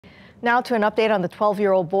Now to an update on the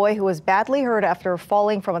 12-year-old boy who was badly hurt after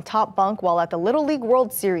falling from a top bunk while at the Little League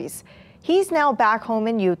World Series. He's now back home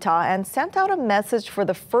in Utah and sent out a message for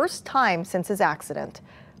the first time since his accident.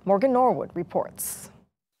 Morgan Norwood reports.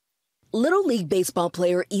 Little League baseball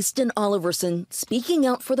player Easton Oliverson speaking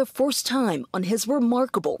out for the first time on his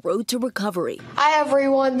remarkable road to recovery. Hi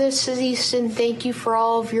everyone, this is Easton. Thank you for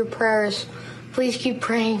all of your prayers. Please keep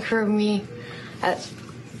praying for me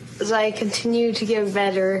as I continue to get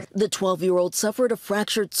better. The 12-year-old suffered a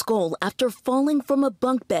fractured skull after falling from a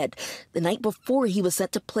bunk bed the night before he was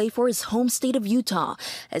set to play for his home state of Utah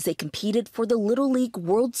as they competed for the Little League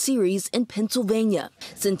World Series in Pennsylvania.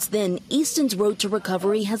 Since then, Easton's road to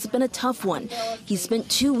recovery has been a tough one. He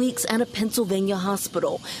spent 2 weeks at a Pennsylvania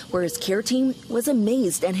hospital where his care team was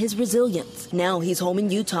amazed at his resilience. Now he's home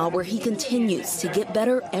in Utah where he continues to get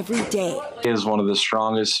better every day. He is one of the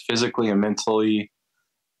strongest physically and mentally,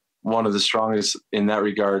 one of the strongest in that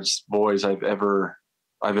regards boys I've ever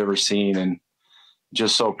seen, and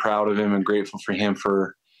just so proud of him and grateful for him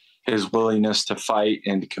for his willingness to fight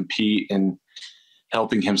and to compete and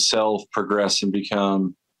helping himself progress and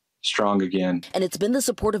become strong again. And it's been the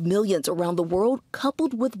support of millions around the world,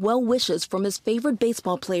 coupled with well wishes from his favorite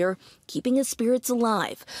baseball player, keeping his spirits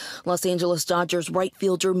alive. Los Angeles Dodgers right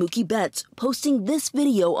fielder Mookie Betts posting this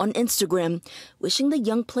video on Instagram, wishing the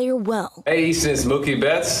young player well. Hey Easton, it's Mookie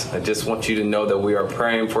Betts. I just want you to know that we are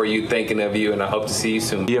praying for you, thinking of you, and I hope to see you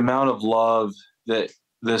soon. The amount of love that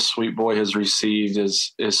this sweet boy has received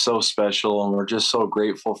is so special, and we're just so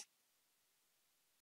grateful